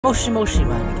Moshi my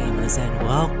gamers, and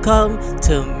welcome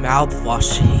to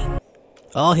Mouthwashing.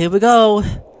 Oh, here we go.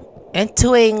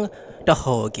 Entering the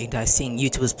whole game that I've seen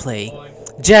YouTubers play.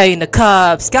 Jay in the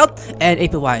Cub Scout and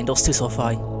APY, and those two so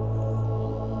far.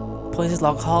 Points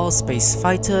Long Haul, Space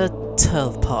Fighter,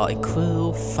 Teleport,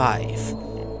 Crew 5.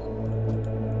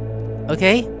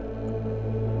 Okay.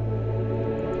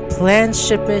 Planned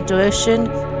shipment duration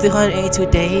 382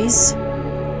 days.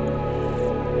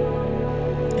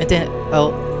 And then,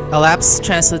 elapsed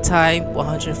transfer time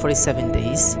 147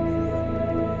 days.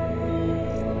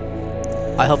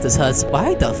 I hope this hurts.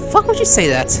 Why the fuck would you say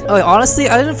that? Okay, honestly,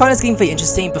 I didn't find this game very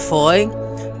interesting before,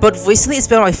 but recently it's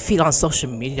been on my feed on social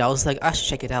media. I was like, I should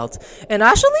check it out. And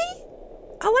actually,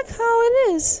 I like how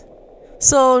it is.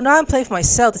 So now I'm playing for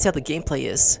myself to see how the gameplay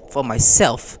is. For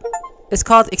myself. It's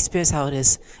called Experience How It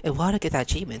Is. And why did I get that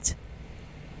achievement?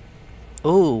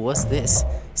 Oh, what's this?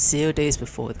 0 days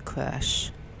before the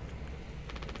crash.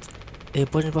 A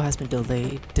boarding boat has been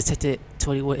delayed. Detected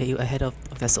 21 AU ahead of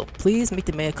a vessel. Please make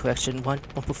the major correction. One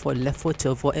before left foot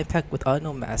to avoid impact with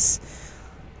unknown mass.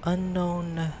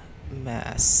 Unknown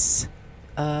mass.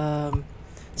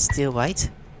 Still right.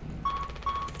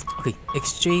 Okay.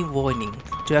 Extreme warning.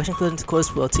 Direction clearance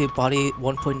course will to body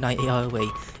 1.9 AR away.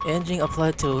 Engine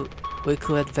applied to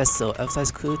correct vessel.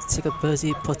 Emphasize crew to take a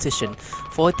busy position.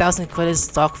 4,000 credits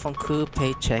stock from crew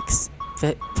paychecks.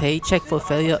 Paycheck for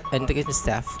failure and engagement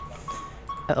staff.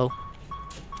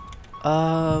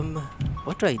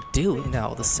 What do I do now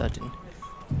all of a sudden?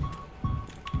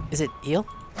 Is it heal?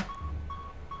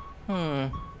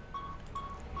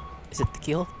 Is it the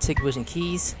kill? Take version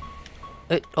keys.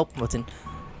 Oh, button.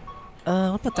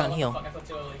 What about down here?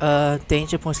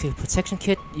 Danger points protection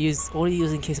kit. Only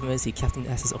used in case of emergency. Captain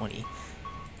access only.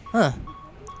 Huh.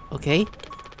 Okay.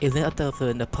 Alien up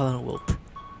the Napoleon rope.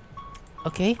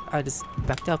 Okay, I just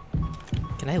backed up.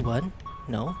 Can I run?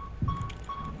 No.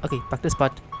 Okay, back to the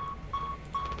spot.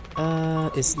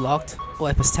 It's locked. Oh,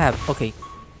 I pressed tab. Okay.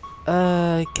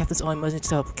 Captain's only emergency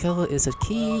to help kill is a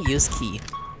key. Use key.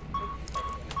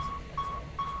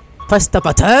 Press the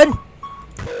button!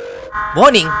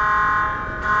 Warning!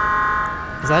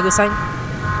 Is that a good sign?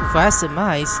 Crash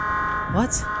demise?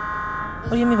 What?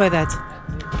 What do you mean by that?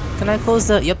 Can I close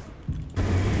the... Yep.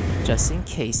 Just in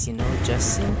case, you know,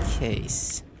 just in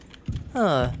case.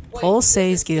 Whole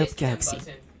saves get up Galaxy.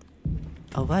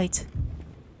 Alright.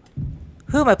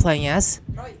 Who am I playing as?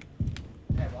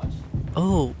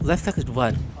 Oh, left click is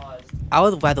run. I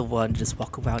would rather run, just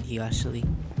walk around here actually.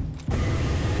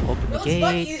 Open the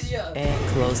gate and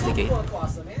close the gate.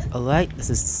 Alright, let's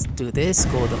just do this.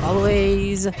 Go the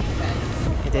OLOYs.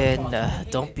 And then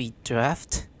don't be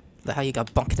draft. Like how you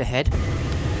got bunked in the head.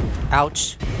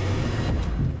 Ouch.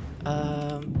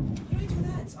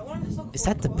 Is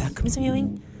that the back I'm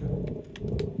hearing?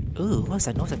 Ooh, what is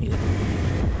that noise I'm hearing?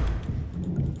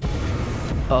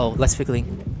 Oh, lights flickering.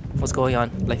 What's going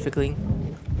on? Light flickering.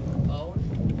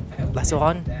 Lights are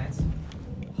on.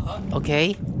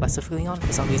 Okay, lights are flickering on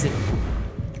for some reason.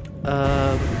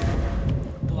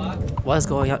 What is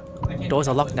going on? Doors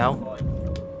are locked now.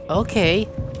 Okay,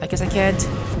 I guess I can't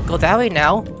go that way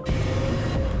now.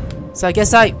 So I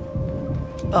guess I...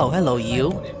 Oh, hello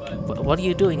you. What are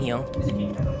you doing here?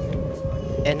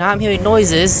 And now I'm hearing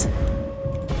noises.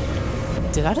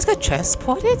 Did I just get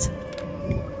transported?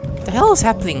 What the hell is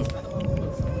happening?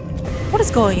 What is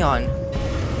going on?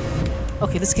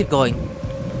 Okay, let's keep going.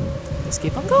 Let's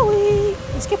keep on going.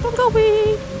 Let's keep on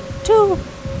going. To...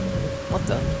 What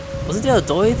the... Wasn't there a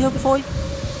door in here before?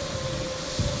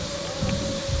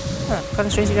 Huh,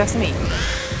 kinda strange if you ask me.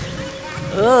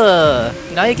 Ugh,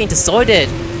 now you're getting distorted.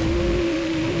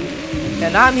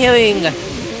 And I'm hearing...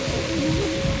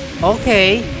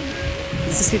 Okay.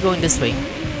 Let's just keep going this way.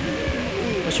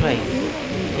 Which way?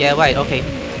 Yeah, right, okay.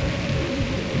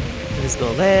 Let's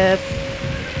go left.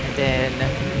 And then...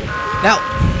 Now!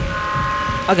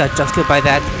 I got jump killed by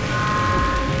that.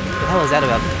 What the hell is that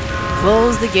about?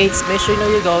 Close the gates, make sure you know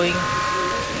you're going.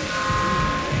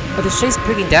 Are the shades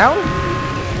breaking down?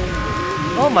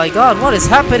 Oh my god, what is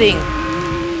happening?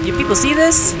 You people see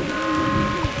this?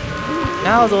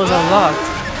 Now those are locked.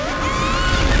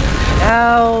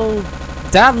 Now...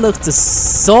 That looks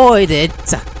distorted.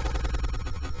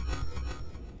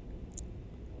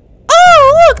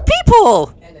 Oh, look!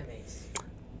 People!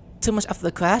 Too much after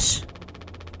the crash?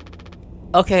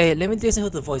 Okay, let me listen to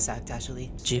the voice act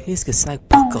actually. GPUs can snipe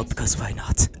buckle because why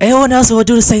not? Anyone else will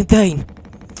do the same thing!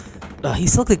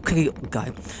 He's like a crazy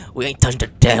guy. We ain't touching the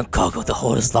damn cargo. The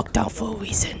hold is locked down for a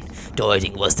reason. Doing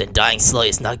anything worse than dying slowly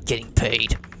is not getting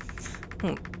paid.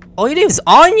 Oh, your name is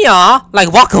Anya?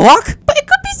 Like Waka Waka? But it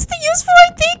could be something useful,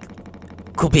 I think.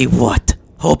 Could be what?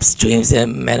 hopes, dreams,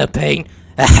 and men of pain.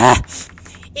 Aha!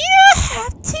 You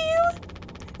have to.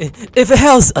 If it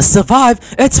helps us survive,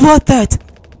 it's worth it.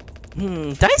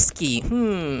 Daisuke.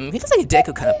 He looks like a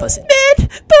Deku kind of person. Man,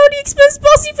 Brody express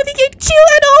bossy for the game. Chill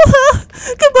and all her.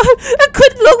 Come on, I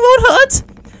quit long won't hurt.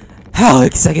 How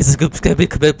exciting is this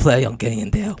good play on getting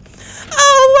in there?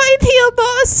 Oh, right here,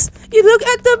 boss. You look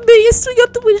at the me, you swing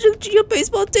up the window to your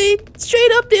baseball team.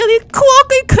 Straight up nearly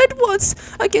clock and cut once.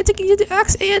 I get to get the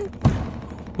axe and...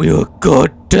 We're a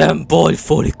goddamn boy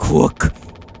for the crook.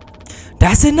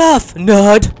 That's enough,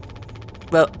 nerd.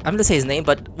 Well, I'm gonna say his name,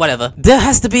 but whatever. There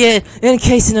has to be an in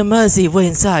case in emergency way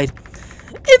inside.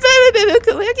 If I remember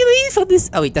correctly from this...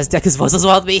 Oh wait, that's Deku's voice as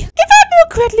well, me. If I remember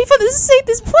correctly from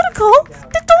this protocol,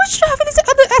 the door should have this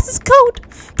other access code.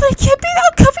 But it can't be that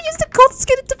I'll cover use the code to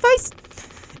scan the device.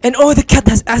 And only the cat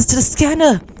has access to the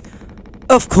scanner.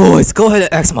 Of course, go ahead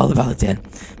and ask him all about it then.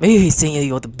 Maybe he's singing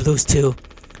you with the blues too.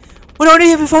 We don't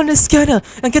even find the scanner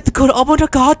and get the code to open the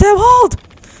goddamn hold.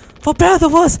 For better or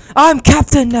worse, I'm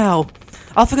captain now.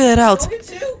 I'll figure that out.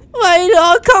 Wait,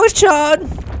 Coach John.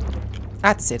 I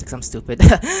have to say it because I'm stupid.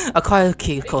 Acquire a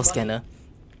key code scanner.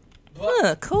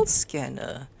 Code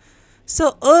scanner.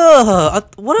 So,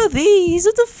 what are these?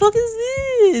 What the fuck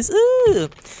is this?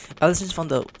 I listened from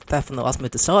the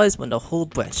ultimate size when the whole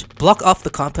branch blocked off the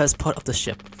compass part of the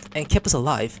ship and kept us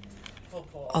alive.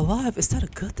 Alive? Is that a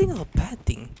good thing or a bad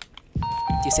thing?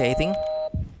 Do you say anything?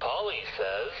 Polly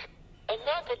says,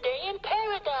 another day in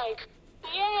paradise.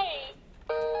 Yay!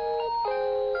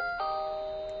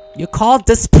 You called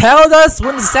this paradise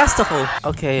when disaster hole.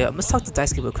 Okay, let's talk to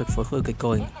Daisuke real quick before we get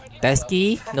going.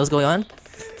 Daisuke, know what's going on?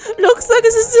 Looks like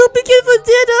it's still begin for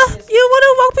dinner. You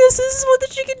wanna walk me scissors with the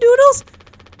chicken noodles?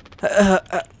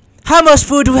 How much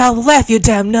food do we have left, you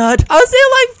damn nerd? I would say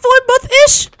like 4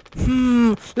 month-ish.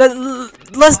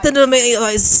 Less than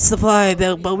the supply,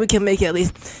 but we can make it at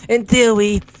least. In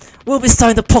theory, we'll be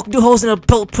starting to poke new holes in our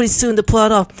belt pretty soon to pull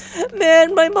it off.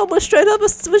 Man, my mom was straight up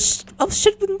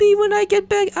shit with me when I get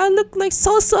back. I look like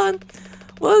Sosan.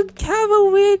 We'll have a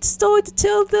weird story to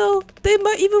tell though. They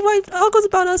might even write articles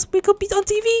about us. We could be on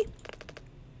TV.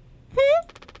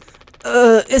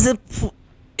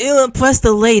 It'll impress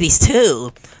the ladies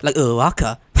too. Like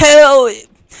Uraka. Hell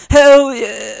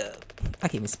yeah. I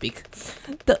can't even speak.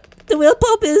 The real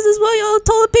pulp is why y'all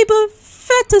toilet paper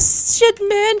fat as shit,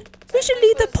 man. We should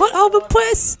leave the part out of the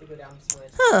press.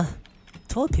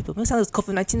 Toilet paper. Must sound like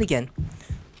COVID-19 again.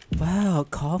 Wow,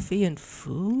 coffee and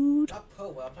food?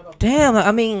 Damn,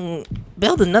 I mean,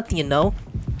 better than nothing, you know.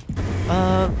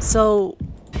 So,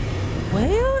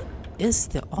 where is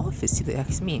the office, if they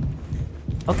ask me?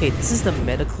 Okay, this is the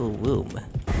medical room.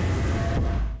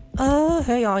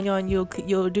 Hey, Anya,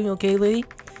 you're doing okay, lady?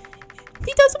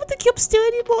 He doesn't want to keep still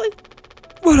anymore.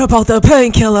 What about the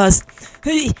painkillers?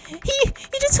 He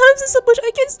just hurts us so much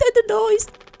I can't stand the noise.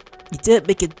 You did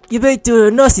make it. You made it through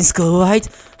the nursing school, right?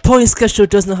 Point schedule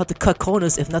does know how to cut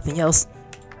corners, if nothing else.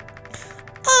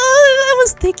 I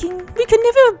was thinking we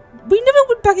never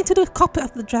went back into the cockpit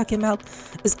after the drag came out.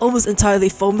 It's almost entirely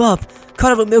foamed up.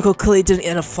 Kind of a miracle clearly didn't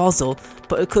end a fossil,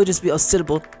 but it could just be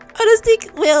unsuitable. I just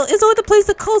think, well, it's only the place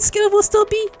the cold scanner will still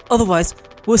be. Otherwise,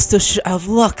 we'll still shit out of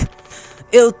luck.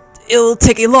 It'll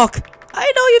take a lock.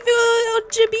 I know you feel,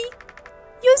 Jimmy.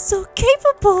 You're so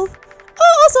capable.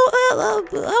 Oh, also, I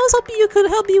was hoping you could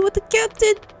help me with the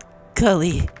captain.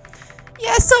 Cully.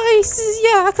 Yeah, sorry.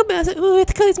 Yeah, I come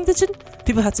with Cully's intention.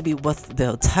 People have to be worth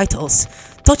their titles.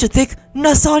 Don't you think,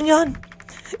 Nurse Onyon?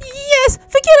 Yes,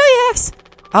 forget I asked.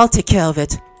 I'll take care of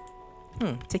it.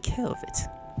 Take care of it.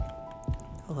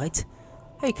 Alright.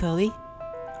 Hey, Cully.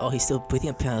 Oh, he's still breathing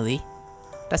apparently.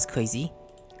 That's crazy.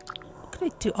 What can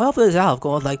I do? I'll open his mouth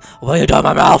going like, what are you doing in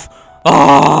my mouth?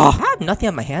 Oh! I have nothing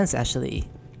on my hands actually.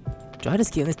 Do I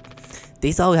just give it?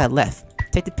 These are all we had left.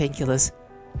 Take the painkillers.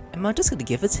 Am I just gonna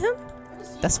give it to him?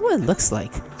 That's what it looks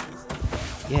like.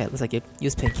 Yeah, it looks like it.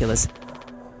 Use painkillers.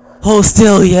 Hold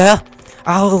still, yeah?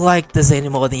 I don't like this any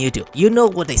more than you do. You know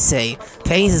what they say.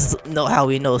 Pain is know how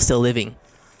we know still living.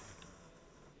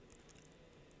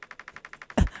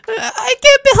 I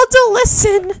can't bear to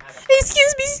listen.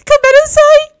 Excuse me, come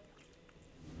inside.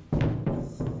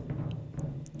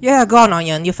 Yeah, go on,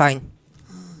 Onion. You're fine.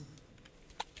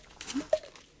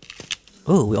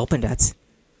 Oh, we opened that.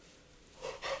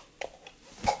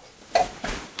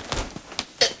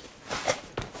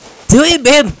 Do it,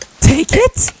 babe! Take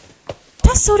it!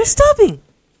 That's so disturbing!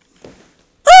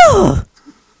 Oh!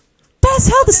 That's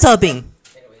hell disturbing!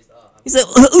 He's like,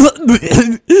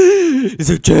 he's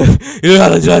like, Jay, you don't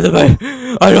have to do that to me.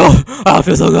 I know. I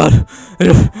feel so good.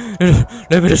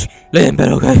 Let me just lay in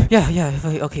bed, okay? Yeah.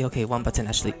 Okay. One button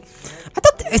actually. I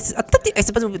thought the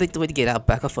X button would be the way to get out.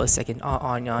 Back up for a second. Oh,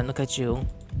 Anya, look at you.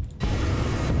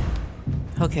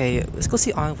 Okay, let's go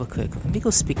see Anya real quick. Let me go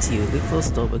speak to you. Let me close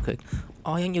the door real quick.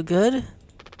 Anya, you good?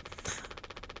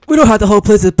 We don't have the whole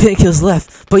place of painkillers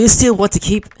left, but you still want to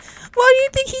keep. Why do you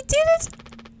think he did it?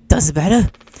 Doesn't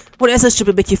matter. What else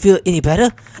should make you feel any better? I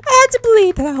had to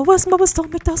believe that our worst moments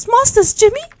don't make us monsters,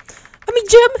 Jim.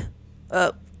 To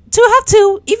have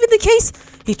to, even the case,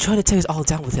 he tried to take us all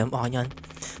down with him, Anyan.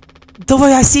 The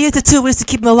way I see it, the two ways to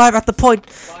keep him alive at the point.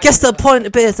 Guess the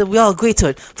point is that we all agree to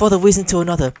it, for the reason to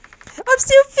another. I'm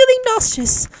still feeling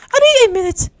nauseous. I need a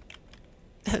minute.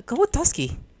 Go with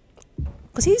Dusky.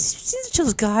 Cause he's a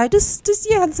chill guy. Just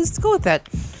let's go with that.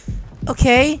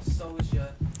 Okay.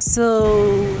 So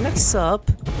next up,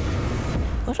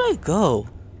 where should I go?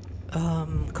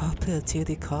 Cockpit to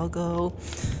the cargo.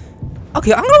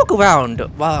 Okay, I'm gonna walk around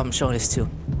while I'm showing this too.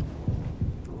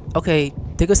 Okay,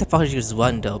 they go step use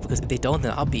one though, because if they don't,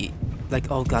 then I'll be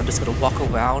like, oh god, I'm just gonna walk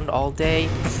around all day.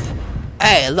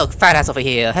 Hey, look, fat ass over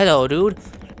here. Hello, dude.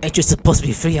 Ain't you supposed to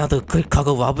be figuring out the great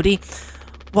cargo robbery?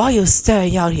 Why are you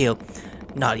staring out here?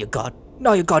 Not your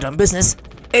goddamn business.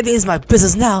 It is my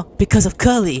business now because of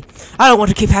Curly. I don't want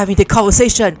to keep having the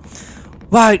conversation.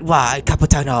 Why,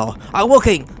 Capitano? I'm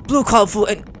working. Blue collar fool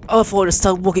and afford to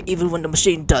start working even when the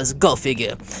machine does. Go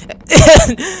figure.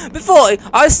 Before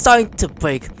I'm starting to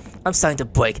break.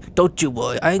 Don't you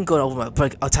worry. I ain't going over my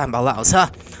break or time allowance, huh?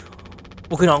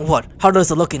 Working on what? How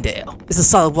does it look in there? It's a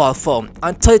solid wall of foam.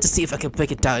 I'm trying to see if I can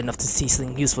break it down enough to see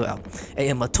something useful out. And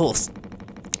in my tools.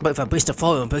 But if I breach the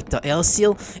foam and break the air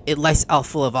seal, it lights out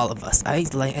full of all of us. I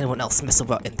ain't letting anyone else mess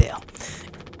around in there.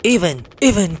 Even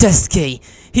Desky,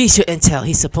 he shouldn't tell.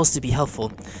 He's supposed to be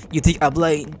helpful. You think I'm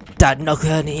letting that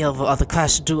knucklehead any of the other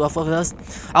crash do off of us?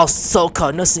 I was so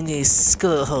caught nursing these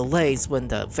skill her legs when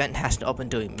the vent hatch opened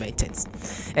during maintenance.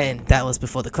 And that was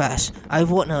before the crash. I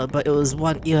warned her, but it was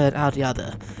one ear and out the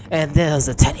other. And there's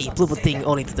a tiny blooper thing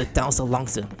only to the downside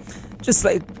lungs. Just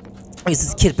like there's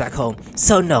this kid back home.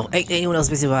 So no, ain't anyone else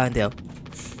busy around there.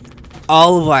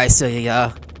 Alright, so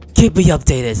yeah. Keep me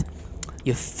updated.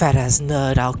 You fat ass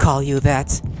nerd, I'll call you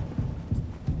that.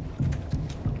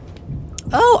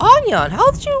 Oh, Anyan, how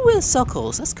did you win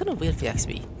Suckles? That's kind of weird if you ask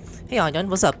me. Hey Anyan,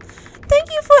 what's up? Thank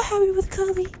you for having me with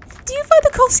Curly. Do you find the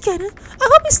code scanner? I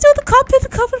hope it's still the cockpit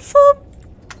covered form.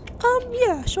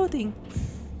 Yeah, sure thing.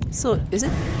 So, is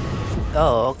it?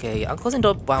 Oh, okay. I'm closing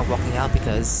the door while I'm walking out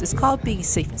because it's called being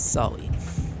safe and sorry.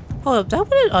 Hold up, that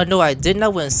wouldn't. Oh, no, I did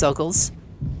not win Suckles.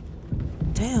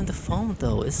 Damn, the phone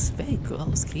though is very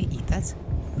gross. Can you eat that?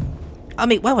 I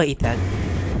mean, why would I eat that?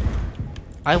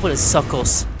 I wanted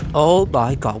Suckles. Oh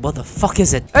my god, what the fuck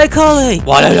is it? Hey, Curly!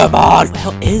 What is it, man? What the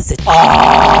hell is it?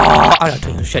 Oh, I'm not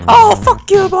doing shit. Oh,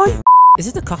 fuck you, boy! Is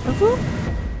it the cockpit room?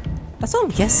 That's what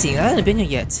I'm guessing. I haven't been here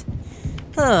yet.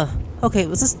 Huh. Okay,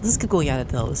 let's keep going at it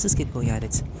though. Let's just keep going at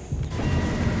it.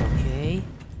 Okay.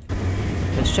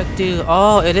 Let's check the.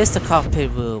 Oh, it is the cockpit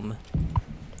room.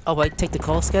 Oh wait, take the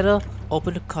call scanner.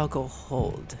 Open the cargo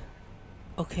hold.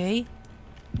 Okay.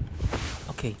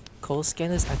 Okay, call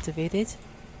scanner is activated.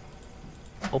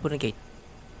 Open the gate.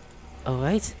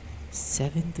 Alright.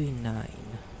 739.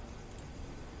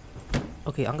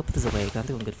 Okay, I'm gonna put this away. I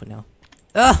think I'm good for now.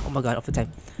 Ah! Oh my god, off the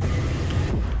time.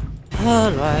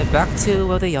 Alright, back to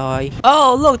where they are.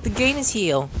 Oh, look, the game is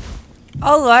here.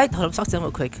 Alright, hold up, talk to them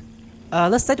real quick.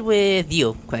 Let's start with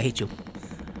you. I hate you.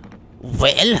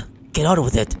 Well, get on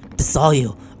with it. This is all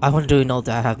you. I want to know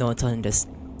that I have no intent in this.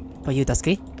 But you,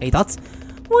 Dusky? Any thoughts?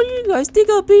 What do you guys think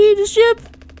I'll be in the ship?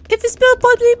 If it's built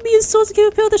by me and Source can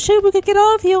repair the ship, we can get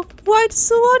out of here. Right,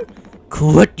 so on?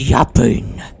 Quit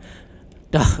yapping.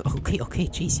 Okay,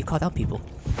 jeez, you called out people.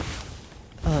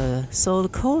 So the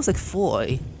code's like 4.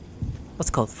 What's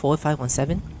it called?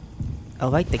 4517?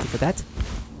 Alright, thank you for that.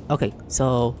 Okay,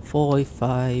 so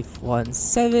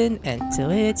 4517,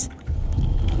 enter it.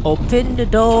 Open the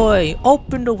door!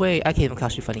 Open the way! I can't even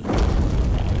catch you funny.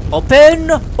 Open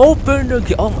the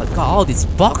gate! Oh my god, all these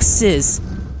boxes!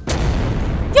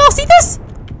 Yo, see this?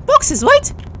 Boxes,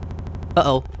 right?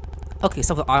 Uh-oh. Okay,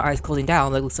 so our eyes closing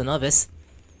down, like looks so nervous.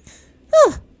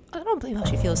 I don't blame how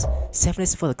she feels. 7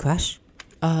 minutes before the crash.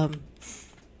 Are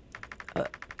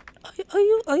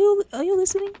you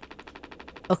listening?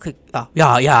 Okay. Oh,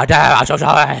 yeah, damn, I'm so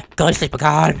sorry. Go to sleep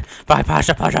again. Bypass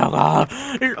the protocol. Well,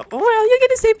 you're getting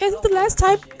the same answer the last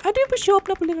time. I think we should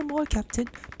open up a little more, Captain.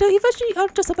 The eventually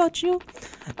aren't just about you.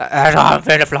 I'm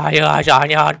finna fly you,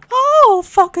 Onion. Oh,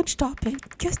 fucking stop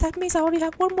it. Guess that means I only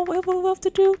have one more level left to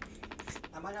do.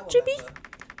 Jimmy?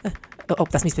 Oh,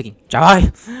 that's me speaking.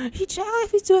 Jai! If you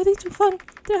do anything too fun,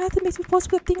 then I have to make you pause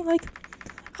with a thing like,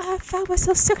 I have found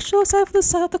myself sexual aside from the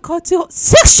side of the cartoon.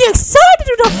 Sexually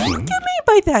excited? What do you mean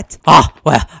by that? Ah,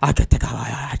 well, I get to go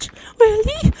out.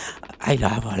 Really? I know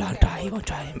I'm a long time. You won't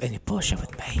try any bullshit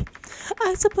with me.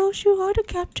 I suppose you are the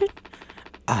captain.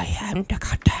 I am the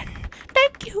captain.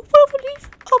 Thank you. What a relief.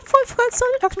 Oh, before I forgot,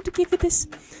 sorry, I have to give you this.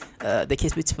 The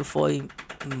case me to perform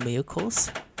miracles.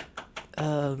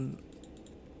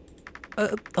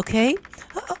 Okay.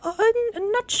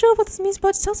 I'm not sure what this means, but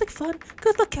it sounds like fun.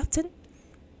 Good luck, Captain.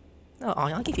 Oh,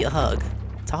 I'll give you a hug.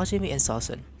 Tell Jimmy and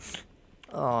Saucin.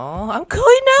 Oh, I'm cool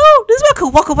now. This is where I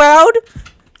can walk around.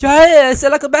 Yes, I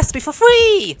like a masterpiece for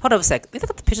free. Hold on a sec. Let me look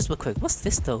at the pictures real quick. What's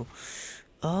this though?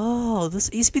 Oh,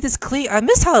 this used to be this clean. I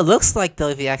miss how it looks like though,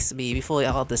 if you ask me, before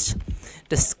all this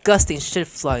disgusting shit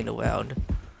flying around.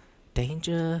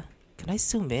 Danger. Can I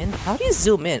zoom in? How do you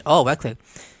zoom in? Oh, right click.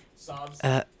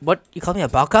 What? You call me a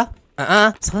baka?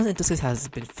 Someone's industry has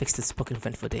been fixed to spoken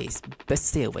French for days. Best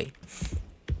stay away.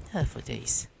 Yeah, for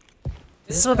days.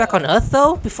 Is this one back on Earth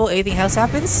though? Before anything else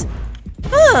happens?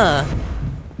 Huh.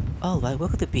 Oh, right, where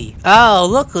could it be? Oh,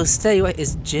 look who's staying away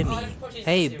is Jimmy.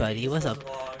 Hey, buddy, what's up?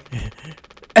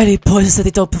 Any points that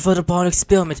they don't prefer the born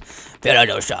experiment? There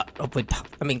no shot. Oh, wait,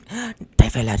 I mean, they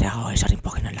feel like they're always shutting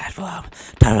broken in life form.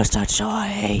 Terror starts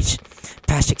age.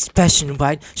 Past expression,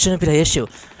 right? Shouldn't be the issue.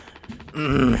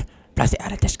 Plus the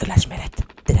other disc last minute.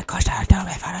 Did it cost our time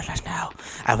if I don't now?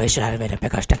 I wish I had made a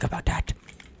bigger stink about that.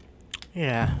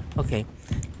 Yeah, okay.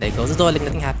 There goes the door, like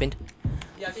nothing happened.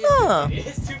 Huh.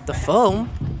 The phone?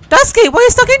 Dusky, why are you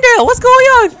stuck in there? What's going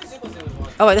on?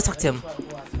 Alright, let's talk to him.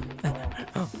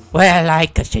 Well, I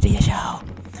consider you show.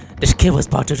 This kid was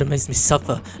born to make me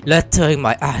suffer, lettering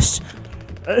my ass.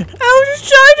 I was just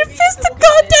trying to fix the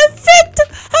goddamn fit!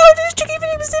 How did you even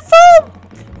use the phone?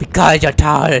 Because you're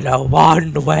tired in a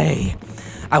one way.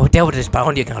 I will deal with this, but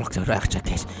only you can look to the extra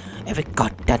case. Every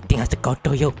goddamn thing has to go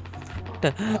through you.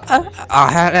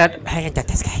 Hey,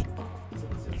 this guy.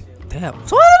 Damn.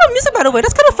 So I don't music, by the way.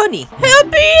 That's kind of funny. Help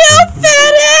me out,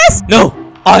 Fennis! No,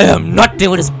 I am not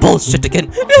dealing with this bullshit again.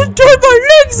 My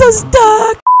legs are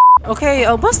stuck. Okay,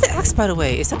 what's the X, by the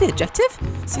way? Is that the objective?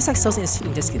 Seems like Sosin is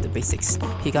shooting just get the basics.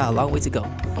 He got a long way to go.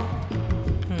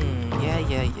 Yeah.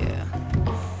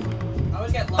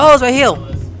 Oh, it's right here.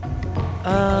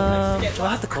 Do I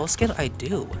have the code scan? I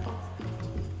do.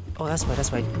 Oh, that's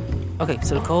right. Okay,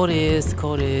 so the code is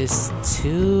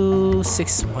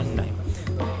 2619.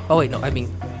 Oh wait, no, I mean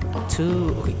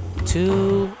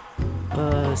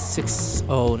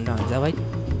 2609. Is that right?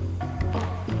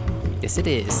 Yes, it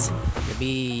is. Let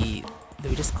me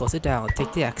just close it down.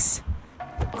 Take the X.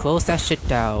 Close that shit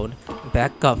down.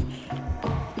 Back up.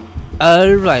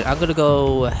 Alright, I'm gonna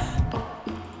go.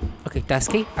 Okay,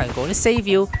 Dusky, I'm going to save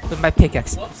you with my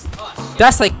pickaxe.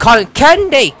 That's like cotton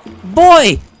candy!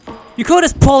 Boy! You couldn't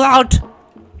just pull out!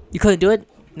 You couldn't do it?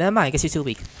 Never mind, I guess you're too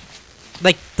weak.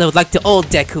 Like the old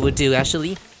Deku would do,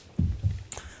 actually.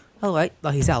 Alright,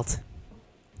 well, he's out.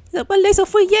 My legs are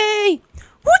free, yay!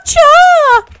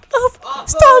 Woocha!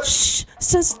 Start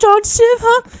ship,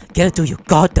 huh? Get it through your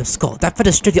goddamn skull. That fit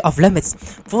is strictly off limits.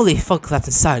 Fully full collapsed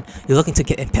inside. You're looking to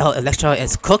get impaled, electrocuted, and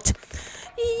it's cooked?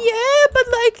 Yeah, but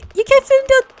like, you can't fit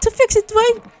it to fix it,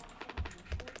 right?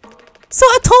 So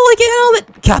I totally get all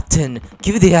it. Captain,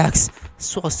 give me the axe.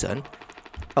 Saucin.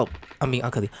 Oh, I mean,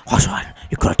 Uncle Lee.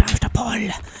 You could have damaged the pole.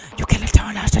 You can't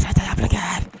turn us to the apple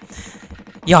again.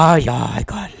 Yeah, I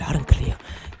got it loud and clear.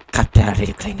 Captain, I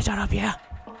really clean it up, yeah?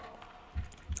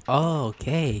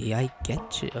 Okay, I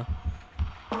get you.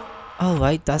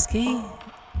 Alright, Dusky.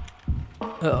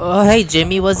 Oh, hey,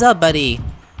 Jimmy, what's up, buddy?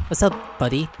 What's up,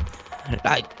 buddy?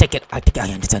 I take it I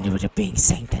understand what you're being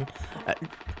saying then.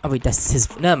 Oh wait, that's his.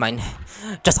 Never mind.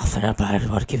 Just often up, I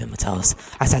want to give him a toast.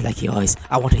 I said like he always.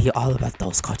 I want to hear all about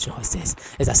those cartoon noises.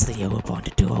 Is that something you were born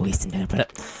to do always in there? But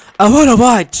I wanna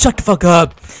watch. Shut the fuck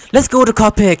up. Let's go to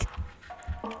cockpit.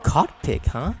 Cockpit,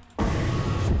 huh?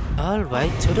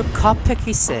 Alright, to the cockpit,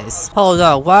 he says. Hold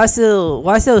on, why is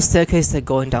the staircase that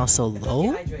going down so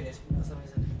low?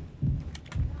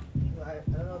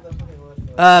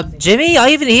 Jimmy, are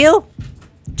you even here?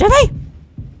 Jimmy!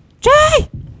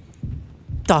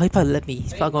 Oh, he probably let me.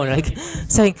 He's probably going like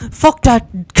saying, "Fuck that,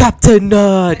 Captain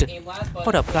Nerd."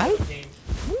 Hold up, guy.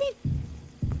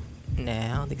 Nah,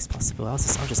 I don't think it's possible. I'm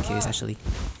just curious, actually.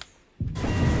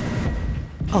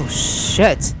 Oh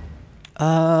shit!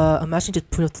 Imagine just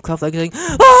putting up the cloud like going,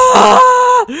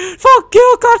 "Ah! Fuck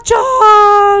you,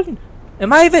 Kachan!"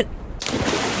 Am I even?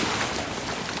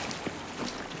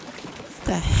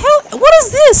 The hell? What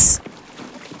is this?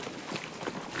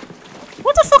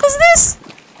 What the fuck is this?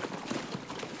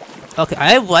 Okay,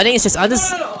 I am running. It's just on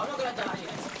this. No, I'm not gonna die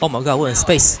yet. Oh my god, we're in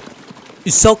space.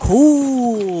 It's so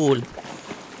cool.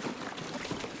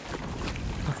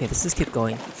 Okay, let's just keep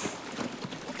going.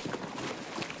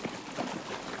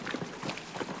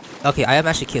 Okay, I am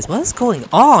actually curious. What is going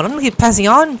on? I'm gonna keep passing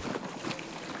on.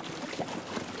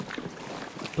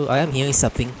 Oh, I am hearing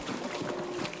something.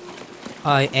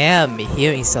 I am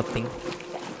hearing something.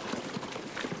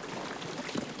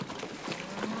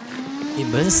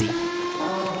 Emergency.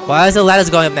 Why is the ladders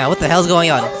going up now? What the hell's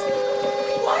going on?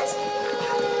 What?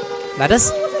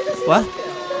 Ladders? What?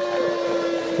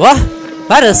 What?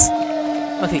 Ladders?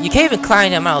 Okay, you can't even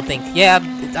climb them, I don't think. Yeah,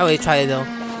 I would try it though.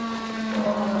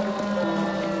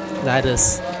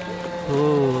 Ladders.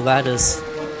 Ooh, ladders.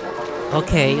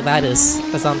 Okay, ladders.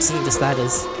 That's all I'm seeing, just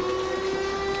ladders.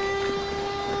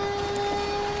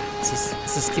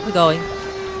 Let's just keep it going.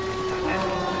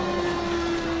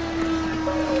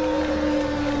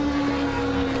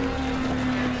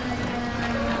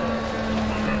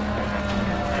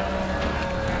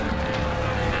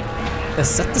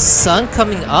 Is that the sun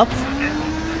coming up?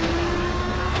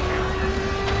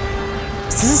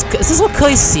 Is this what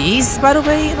Curry sees, by the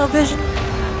way, in our vision?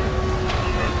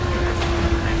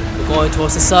 We're going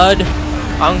towards the sun.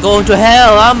 I'm going to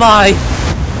hell, am I?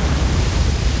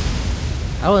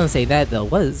 I wouldn't say that though.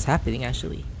 What is happening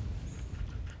actually?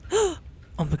 Oh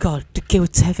my god, the gateway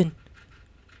to heaven.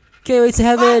 Gateway to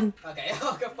heaven. Okay,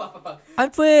 fuck.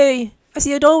 I'm free. I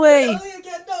see a doorway.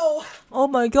 Again, no. Oh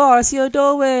my god, I see a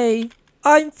doorway.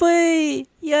 I'm free.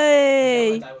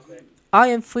 Yay. I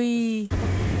am free.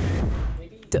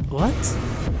 What?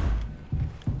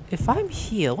 If I'm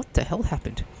here, what the hell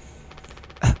happened?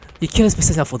 You can't be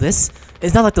setting up for this.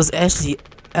 It's not like those actually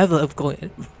ever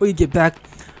going. When you get back,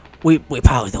 we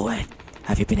powered the way.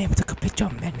 Have you been able to complete your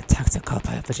main attacks and call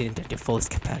by efficiency to their fullest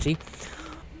capacity?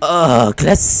 Ugh,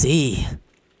 let's see.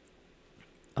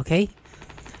 Okay,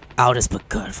 I'll just put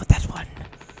good for that one.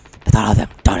 That's all of them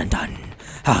done and done.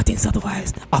 How things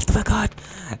otherwise off the record.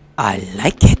 I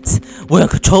like it. We're in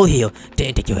control here.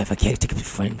 Didn't think you ever cared to keep your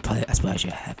friend probably as well as you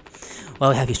have.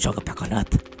 Well, have you struggled back on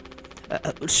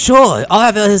Earth? Sure. All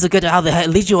I've heard is to get how the hell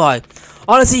lead you are.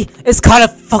 Honestly, it's kind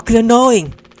of fucking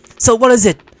annoying. So what is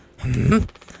it?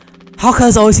 How come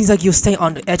it always seems like you're staying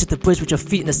on the edge of the bridge with your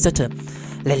feet in the center?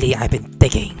 Lately, I've been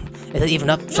thinking. Is it even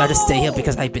up trying to stay here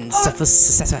because I've been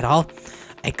successful at all?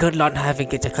 A good lot having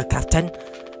get a captain.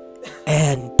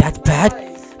 And that's bad.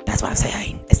 That's what I'm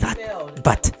saying. It's not,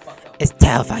 but it's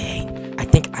terrifying. I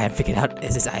think I have figured out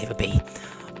is this I ever be.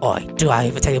 Or do I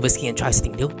ever take a whiskey and try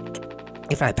something new?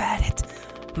 If I'm bad at it,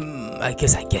 I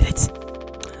guess I get it.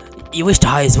 You wish the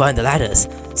highest one in the ladders,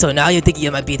 so now you think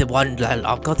you might be the one that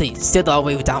I've got it still all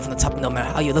the way down from the top no matter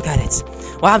how you look at it.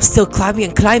 Well, I'm still climbing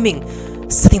and climbing,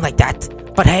 something like that.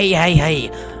 But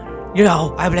hey, you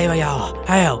know, I blame you.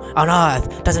 Hell on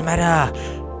Earth, doesn't matter.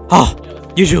 Oh,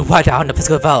 you should write down the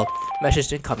physical valve.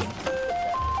 Message incoming.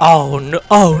 Oh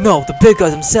no, the big guy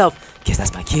himself. Guess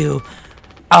that's my cue.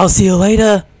 I'll see you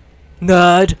later,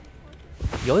 nerd.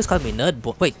 You always call me nerd,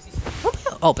 boy. Wait.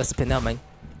 Oh, that's the pin now, man.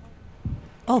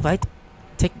 Oh, right.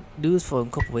 Take news for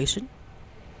incorporation.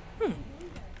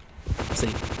 So,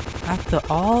 after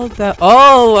all that.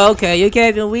 Oh, okay. You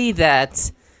can't even read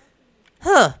that.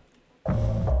 Huh.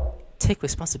 Take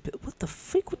responsibility. What the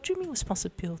freak? What do you mean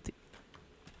responsibility?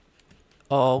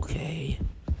 Okay.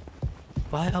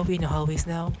 Why are we in the hallways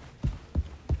now?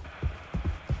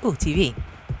 Ooh, TV.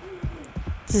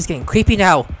 This is getting creepy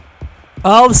now.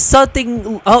 Oh, something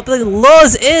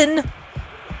lures in.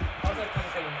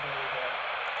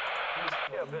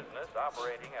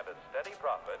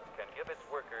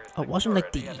 Oh, wasn't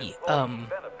like the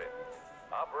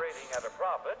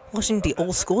watching the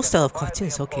old school style of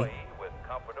cartoons. Okay.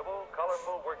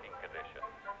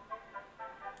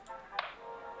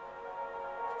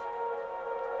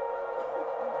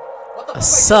 A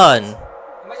sun.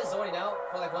 Am I just zoning out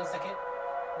for like 1 second?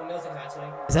 1 millisecond actually.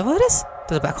 Is that what it is?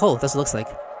 There's a black hole. That's what it looks like.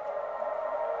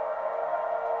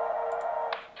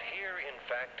 Here, in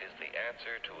fact, is the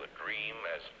answer to a dream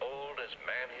as old as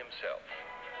man himself.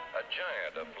 A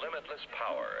giant of limitless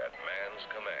power at man's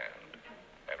command.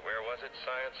 And where was it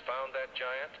science found that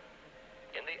giant?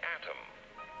 In the atom.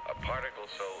 A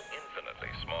particle so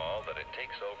infinitely small that it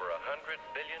takes over 100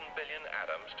 billion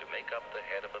atoms to make up the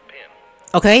head of a pin.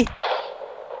 Okay.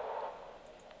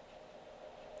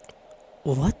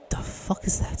 What the fuck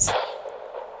is that?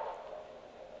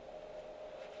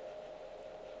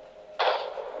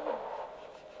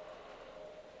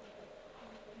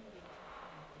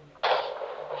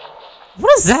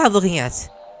 What is that I'm looking at?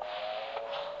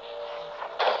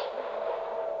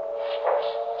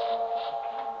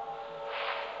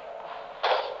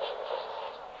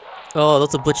 Oh,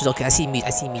 lots of butchers. Okay, I see meat. I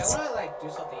see meat. I wanna like do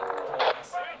something.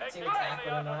 See an attack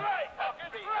or not.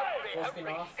 Full screen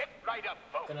off.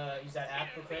 Gonna use that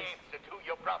app real quick.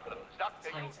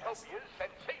 Tiny test.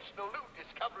 Sensational loot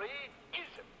discovery,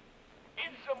 ism.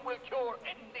 Ism will cure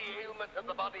any ailment of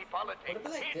the body politic. Would it be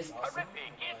like this It's awesome?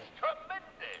 terrific. It's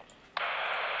tremendous.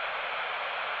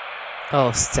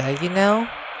 Oh, staggy now?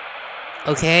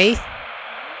 Okay.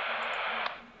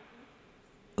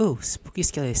 Ooh, spooky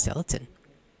scary skeleton.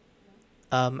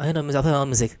 I don't know, I'll play my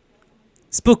music.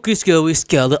 Spooky scary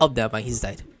skeleton. Oh, never mind, he's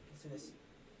died. Let's do this.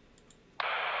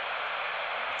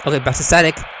 Okay, back to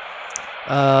static.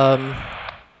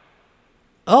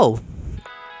 Oh.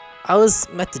 I was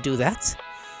meant to do that.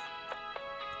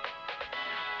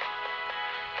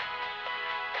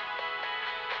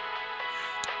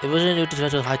 It wasn't new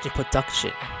to hygiene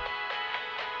production.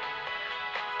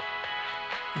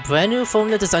 Brand new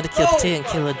formula designed to kill bacteria and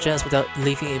killer germs without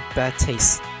leaving a bad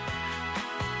taste.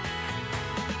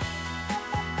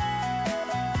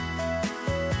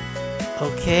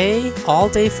 Okay, all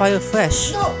day fire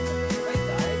fresh. No! If I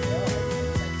die,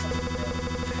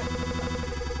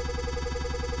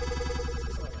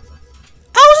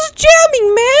 I was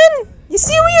jamming, man! You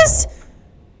serious?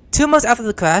 2 months after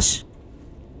the crash.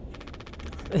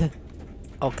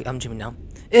 Okay, I'm jamming now.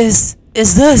 Is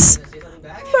this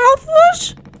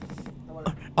mouthwash?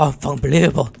 Oh,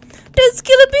 unbelievable. There's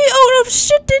gonna be a lot of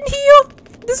shit in here.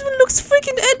 This one looks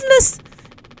freaking endless.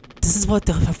 This is what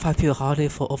the 5 people holiday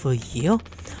for over a year?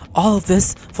 All of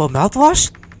this for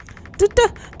mouthwash?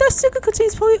 That sugar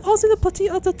contains probably also the putty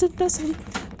of the necessity.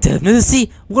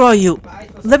 Definitely, what are you?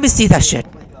 Let me see that shit.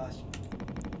 Oh my gosh.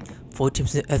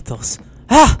 14% ethos.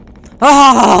 Ah!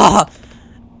 Ah!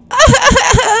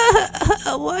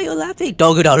 Why are you laughing?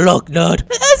 Don't get a look, nerd.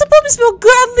 I suppose smell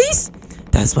good at least.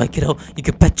 That's right, kiddo. You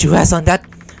can bet your ass on that.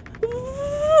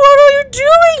 What are you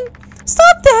doing?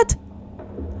 Stop that!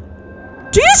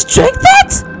 Do you just drink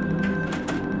that?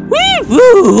 Wee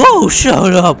woo! Oh,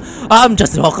 shut up! I'm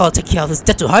just an alcohol to take care of this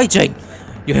dental hygiene.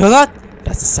 You hear that?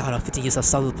 That's the sound of 50 years of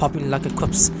solid popping like a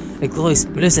corpse. A glorious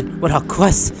medicine with our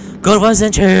quest. Good ones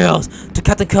and cheers to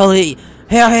Captain Cully.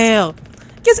 Hail, hail!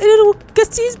 Guess a little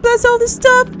these bless all this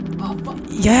stuff. Oh, fuck.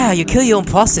 Yeah, you kill your own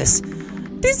process.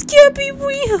 This can't be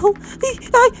real.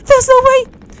 There's no way.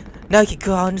 Now you can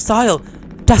go out in style.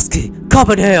 Dusky,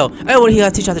 carbon hail. Everyone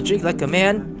here teach how to drink like a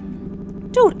man.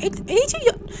 Dude, 80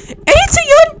 young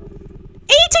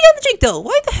to drink though.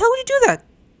 Why the hell would you do that?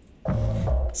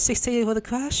 6 days for the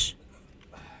crash.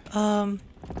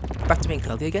 Back to being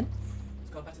Cully again.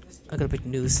 Let's go back to this. I got a big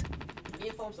news. We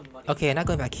need to farm some money. Okay, I'm not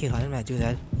going back here. I didn't want to do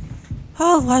that.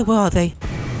 Oh, why were they?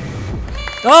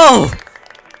 Oh!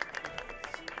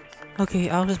 Okay,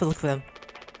 I'll just look for them.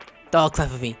 They'll clap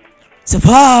for me.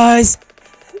 Surprise!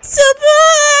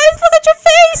 Surprise! Look at your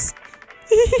face!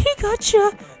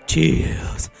 Gotcha!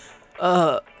 Cheers!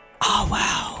 Oh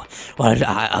wow! What an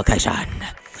occasion!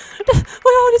 We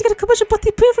all need to get a commercial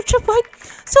birthday per trip, right?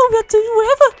 So we have to do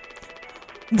whatever!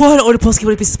 One order post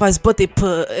would be surprised birthday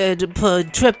per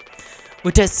trip.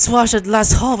 We just swashed at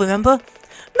last haul, remember?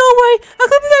 No way! I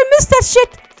can't believe I missed that shit!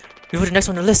 We were the next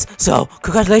one on the list, so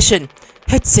congratulations!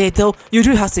 Hate to say it though, you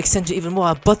do have to extend to even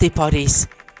more birthday parties.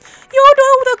 You all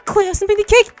know without class and baby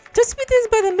cake. Just be this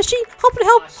by the machine. Hopefully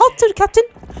help to the captain.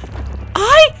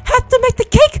 I have to make the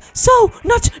cake, so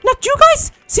not you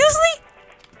guys. Seriously?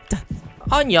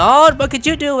 Onion, what could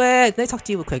you do it? Let me talk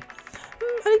to you real quick.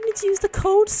 I need to use the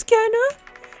code scanner.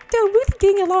 They're really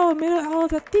getting a lot of money out of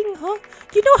that thing, huh?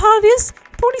 You know how it is.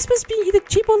 Pony's supposed to be either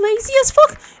cheap or lazy as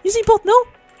fuck. Usually both know.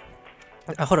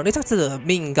 Hold on, let's talk to the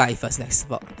main guy first next.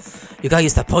 Well, you gotta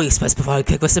use the Pony Express provided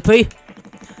cake recipe.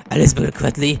 At least put it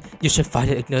correctly, you should find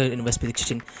it ignored in the recipe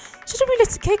kitchen. Should we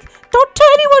list the cake? Don't tell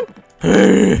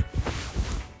anyone!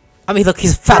 I mean, look,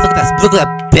 he's fat. Look at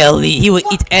that belly. He would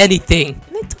eat anything.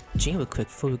 Let me talk to Jane real quick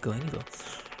before we go anywhere.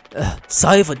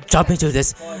 Sorry for jumping into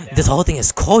this. This whole thing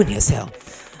is corny as hell.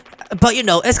 But you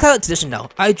know, it's kind of tradition now.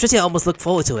 I just almost look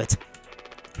forward to it.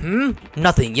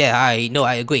 Nothing. Yeah, I know.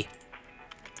 I agree.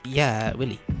 Yeah,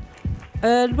 really.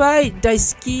 Right,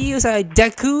 Daisuke,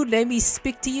 Deku, let me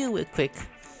speak to you real quick.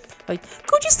 Like,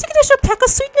 could you stick an extra pack of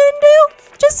sweetener in there?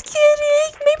 Just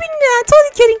kidding. Maybe not.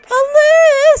 Totally kidding.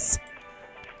 Unless...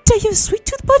 Do you have a sweet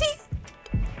tooth, buddy?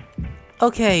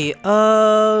 Okay,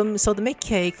 so to make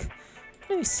cake...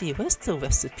 Let me see, where's the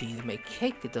recipe to make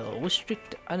cake though?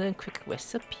 Restrict and quick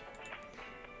recipe.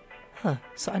 Huh,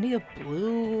 so I need a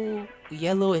blue,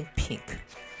 yellow, and pink.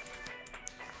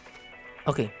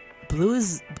 Okay, blue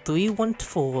is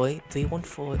 314,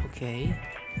 314, okay.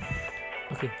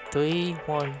 Okay,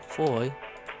 314.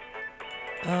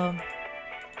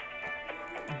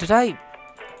 Did I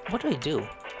What do I do?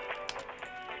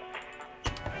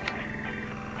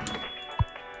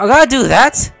 I gotta do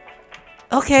that?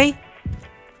 Okay.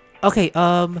 Okay,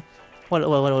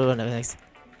 what next?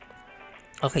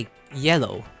 Okay,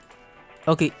 yellow.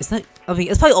 Okay, it's not, I mean,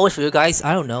 it's probably always for you guys,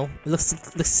 I don't know. It looks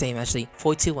the same actually.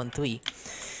 4213.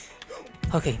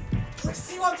 Okay.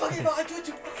 See what I'm talking about? I do it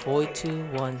too.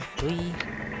 4213.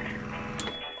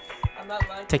 I'm not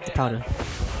lying. Take the powder.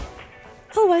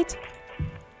 Oh wait.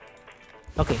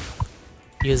 Okay.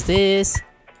 Use this.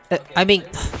 I mean,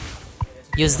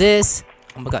 use this.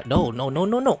 Oh my god, no.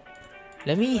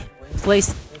 Let me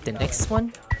place the next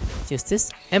one. Use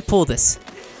this and pull this.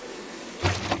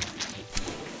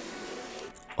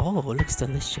 Oh, it looks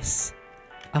delicious.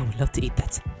 I would love to eat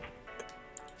that.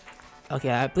 Okay,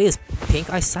 I believe it's pink.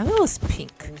 I saw it was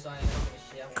pink.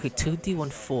 Okay,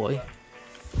 2D14.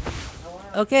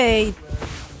 Okay.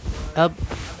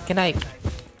 Can I?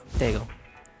 There you go.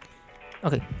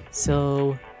 Okay,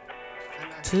 so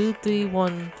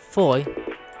 2D14.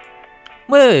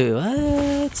 Wait,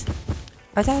 what?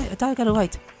 I thought I got it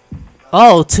right.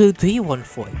 Oh,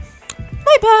 2D14.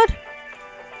 My bad.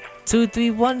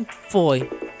 2D14.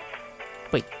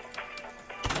 Wait.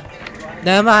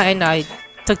 Never mind. I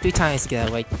took 3 times to get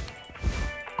that right.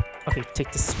 Okay,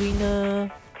 take the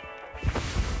sweetener.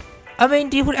 I mean,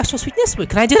 do you want extra sweetness? Wait,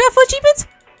 can I do that for achievement?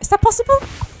 Is that possible?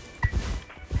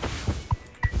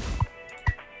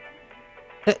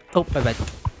 Oh, my bad.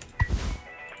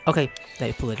 Okay, now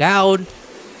you pull it down.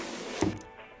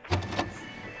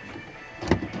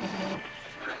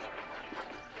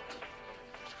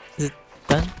 Is it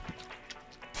done?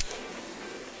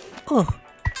 Oh,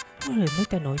 why did I make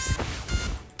that noise?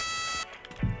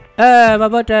 My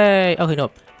birthday! Okay,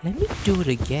 no. Let me do it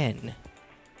again.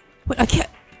 Wait, I can't.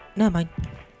 Never mind.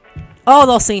 Oh,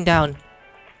 they're all sitting down.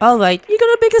 Alright, you're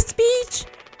gonna make a speech?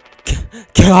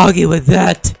 Can't argue with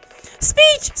that.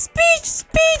 Speech!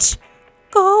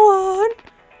 Go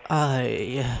on.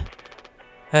 Hey,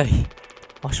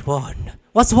 what's one?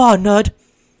 What's one, nerd?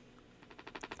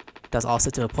 That's also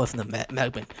to report from the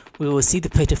management. We will see the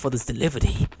picture for this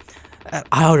delivery.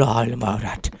 I don't know all about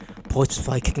that. Boys was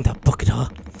like kicking that bucket, huh?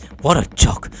 What a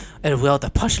joke. And well, the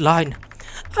punchline.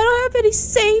 I don't have any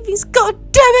savings,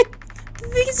 god damn it! Do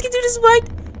you think he can do this right?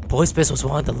 Boy's Best was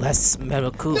one of the less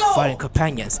memorable fighting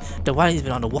companions. The one has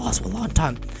been on the walls for a long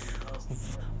time.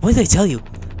 What did they tell you?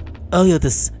 Earlier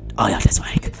this... Oh yeah, this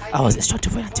week. I was instructed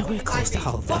to wait until we were close to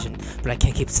Hollow Vision, but I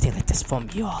can't keep staying like this from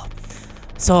you all.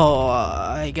 So,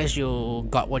 I guess you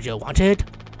got what you wanted?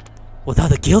 Without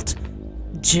the guilt?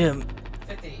 Jim,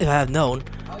 if I had known,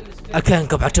 I can't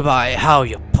go back to my how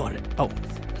you put it. Oh,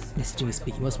 Mr. Jimmy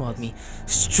speaking. What's wrong with me?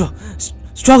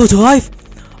 Struggle to life?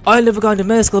 I never got into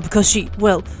medical school because she,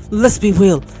 well, let's be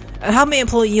real. And how many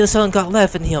employee years son got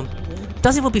left in him?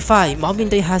 Dusty will be fine. Mommy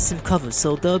and Day has him covered,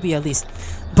 so there'll be at least.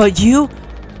 But you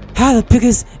have the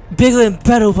biggest, bigger and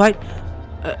better, right?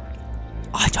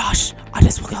 Oh, Josh, I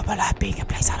just woke up at that being a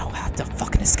place I don't have to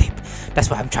fucking escape. That's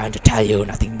what I'm trying to tell you,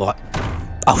 nothing more.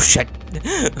 Oh shit.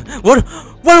 What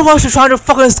was you trying to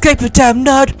fucking escape, you damn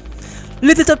nerd?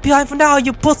 Leave it up behind for now,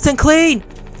 you boots and clean.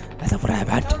 That's not what I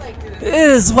meant. It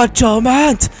is what you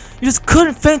meant. You just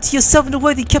couldn't fancy yourself in the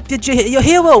way they kept your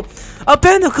hero.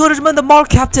 Abandon the encouragement, the Mark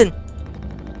Captain.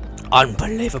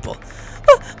 Unbelievable.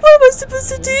 What am I supposed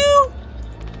to do?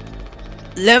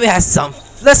 Let's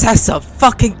have some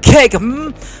fucking cake,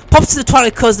 Pops to the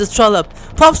Twilight Cousin, the troll up.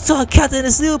 Pops to our captain and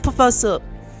his new professor.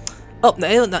 Oh, now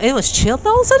everyone's chilled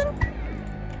all of a sudden?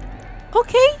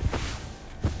 Okay.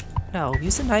 Now,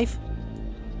 use a knife.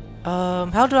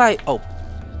 How do I...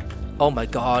 Oh my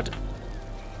god.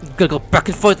 I'm gonna go back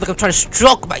and forth like I'm trying to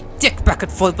stroke my dick back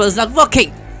and forth, but it's not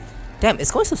working. Damn,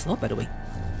 it's going so slow, by the way.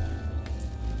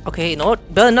 Okay, you know what?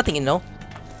 Better than nothing, you know.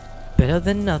 Better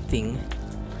than nothing.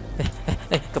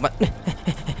 Come on. Come on.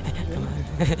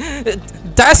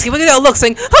 Dasky, look at that look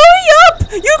saying, hurry up!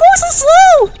 You're going so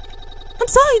slow! I'm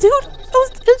sorry, dude. It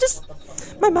was just...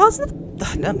 My mouth's not...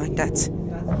 Oh, never mind that.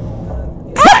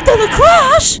 After the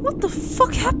crash! What the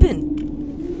fuck happened?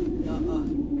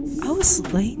 I was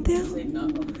laying there?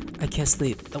 I can't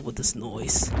sleep with this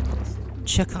noise.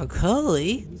 Check on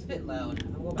Curly. It's a bit loud.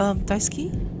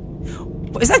 Daisuke?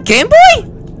 What, is that Game Boy?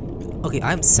 Okay,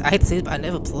 I hate to say it, but I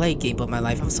never played Game Boy in my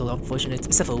life. I'm so unfortunate.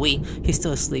 Except for Wii, he's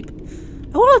still asleep.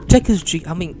 I wanna check his dream.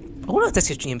 I wanna text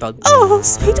his dream about. Oh,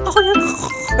 sweet Aya.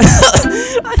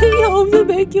 I hope you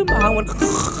make your mom.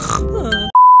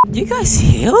 You guys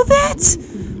hear that?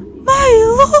 My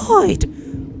lord!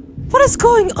 What is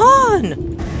going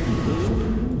on?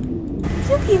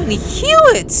 You can even hear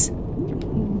it.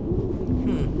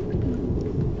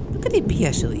 Who could it be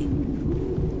actually?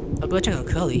 I'll go check on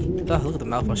Curly. Oh, look at the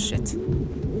mouthwash shit.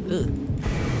 Ugh.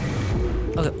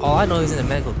 Okay, all I know is in the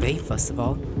medical bay, first of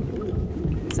all.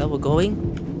 Is that where we're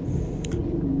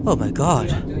going? Oh my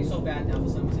god. I'm doing so bad now for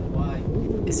some reason. Why?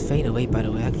 It's fading away, by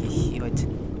the way. I can hear it.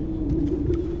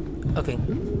 Okay.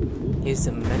 Here's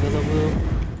the medical room.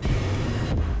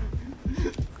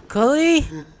 Curly?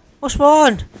 What's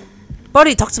wrong?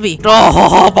 Buddy, talk to me.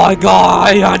 Oh my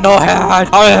god, I know hand.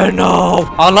 I know.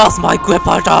 I lost my grip.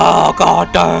 Oh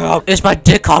god damn. Is my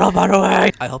dick hollow, by the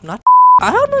way? I hope not.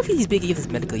 I don't know if he's big enough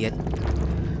medical yet.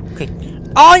 Okay.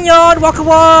 Onion,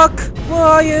 walk. Where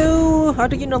are you? Are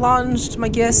they getting launched? My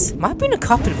guess. Might be in the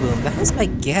carpet room. That was my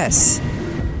guess.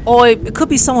 Or it could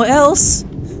be somewhere else.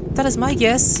 That is my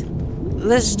guess.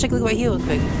 Let's check a look right here real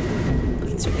quick.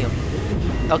 Okay, it's right here.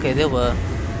 Okay, there were.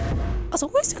 Also,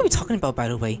 what is he gonna be talking about, by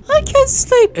the way? I can't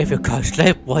sleep. If you can't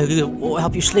sleep, what will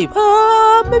help you sleep?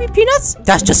 Maybe peanuts?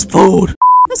 That's just food.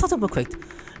 Let's talk to him real quick.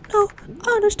 No,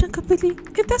 I understand completely.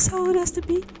 If that's how it has to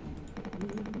be.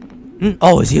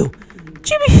 Oh, it's you.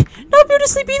 Jimmy, not be able to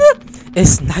sleep either.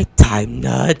 It's nighttime,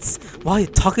 nuts. Why are you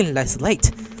talking less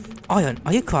late? Iron,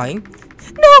 are you crying?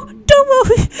 No, don't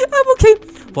worry. I'm okay.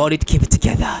 Well, I need to keep it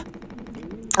together.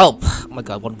 Oh my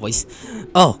god, one voice.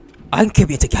 Oh. I can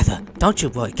keep it together. Don't you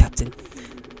worry, Captain.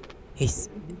 He's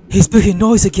making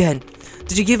noise again.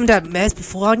 Did you give him that mess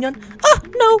before, Onion? Ah,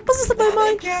 no, wasn't slip my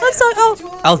mind. I'm sorry.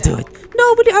 Oh, I'll do it.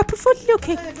 No, but I'm perfectly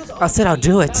okay. I said I'll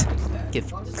do it. Give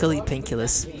Curly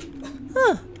painkillers.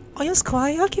 Huh? Onion's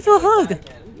quiet. I'll give you a hug.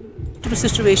 To the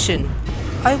situation.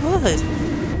 I would.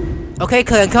 Okay,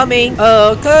 Curly, I'm coming.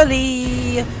 Oh,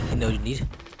 Curly. You know what you need.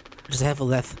 Just a handful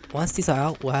left. Once these are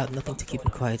out, we'll have nothing to keep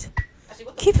him quiet.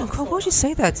 Keep him quiet. Why would you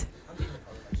say that?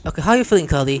 Okay, how are you feeling,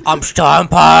 Curly? I'm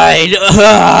Senpai!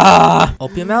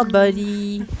 Open your mouth,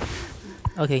 buddy.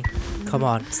 Okay, come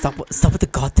on. Stop with the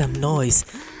goddamn noise.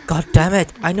 God damn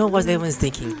it. I know what everyone's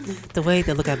thinking. The way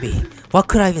they look at me. What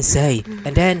could I even say?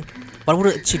 And then, what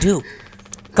would she do?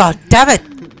 God damn it!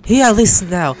 Here I listen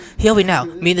now. Here we now.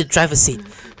 Me in the driver's seat.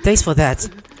 Thanks for that.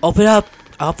 Open up.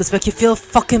 I hope this makes you feel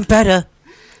fucking better.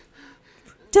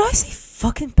 Did I say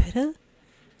fucking better?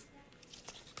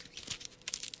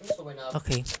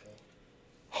 Okay.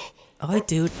 Alright,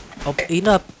 dude. Oh, eat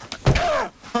up.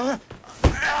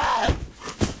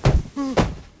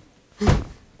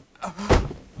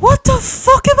 What the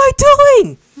fuck am I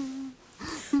doing?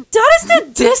 Did I just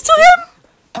do this to him?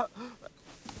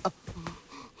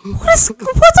 What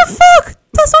the fuck?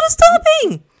 That's not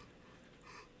stopping.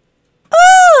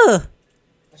 Oh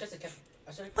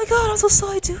my god, I'm so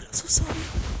sorry, dude. I'm so sorry.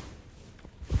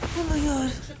 Oh my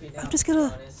god. I'm just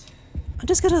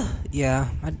gonna. Yeah,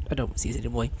 I don't see it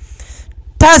anymore.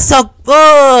 That's a.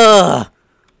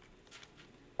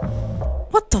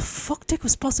 What the fuck? Take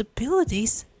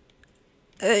responsibilities.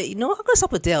 You know what? I'm gonna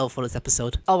stop with Dale for this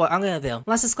episode. Oh, well, I'm gonna Dale.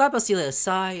 Let's subscribe. I'll see you later.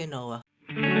 Sayonara.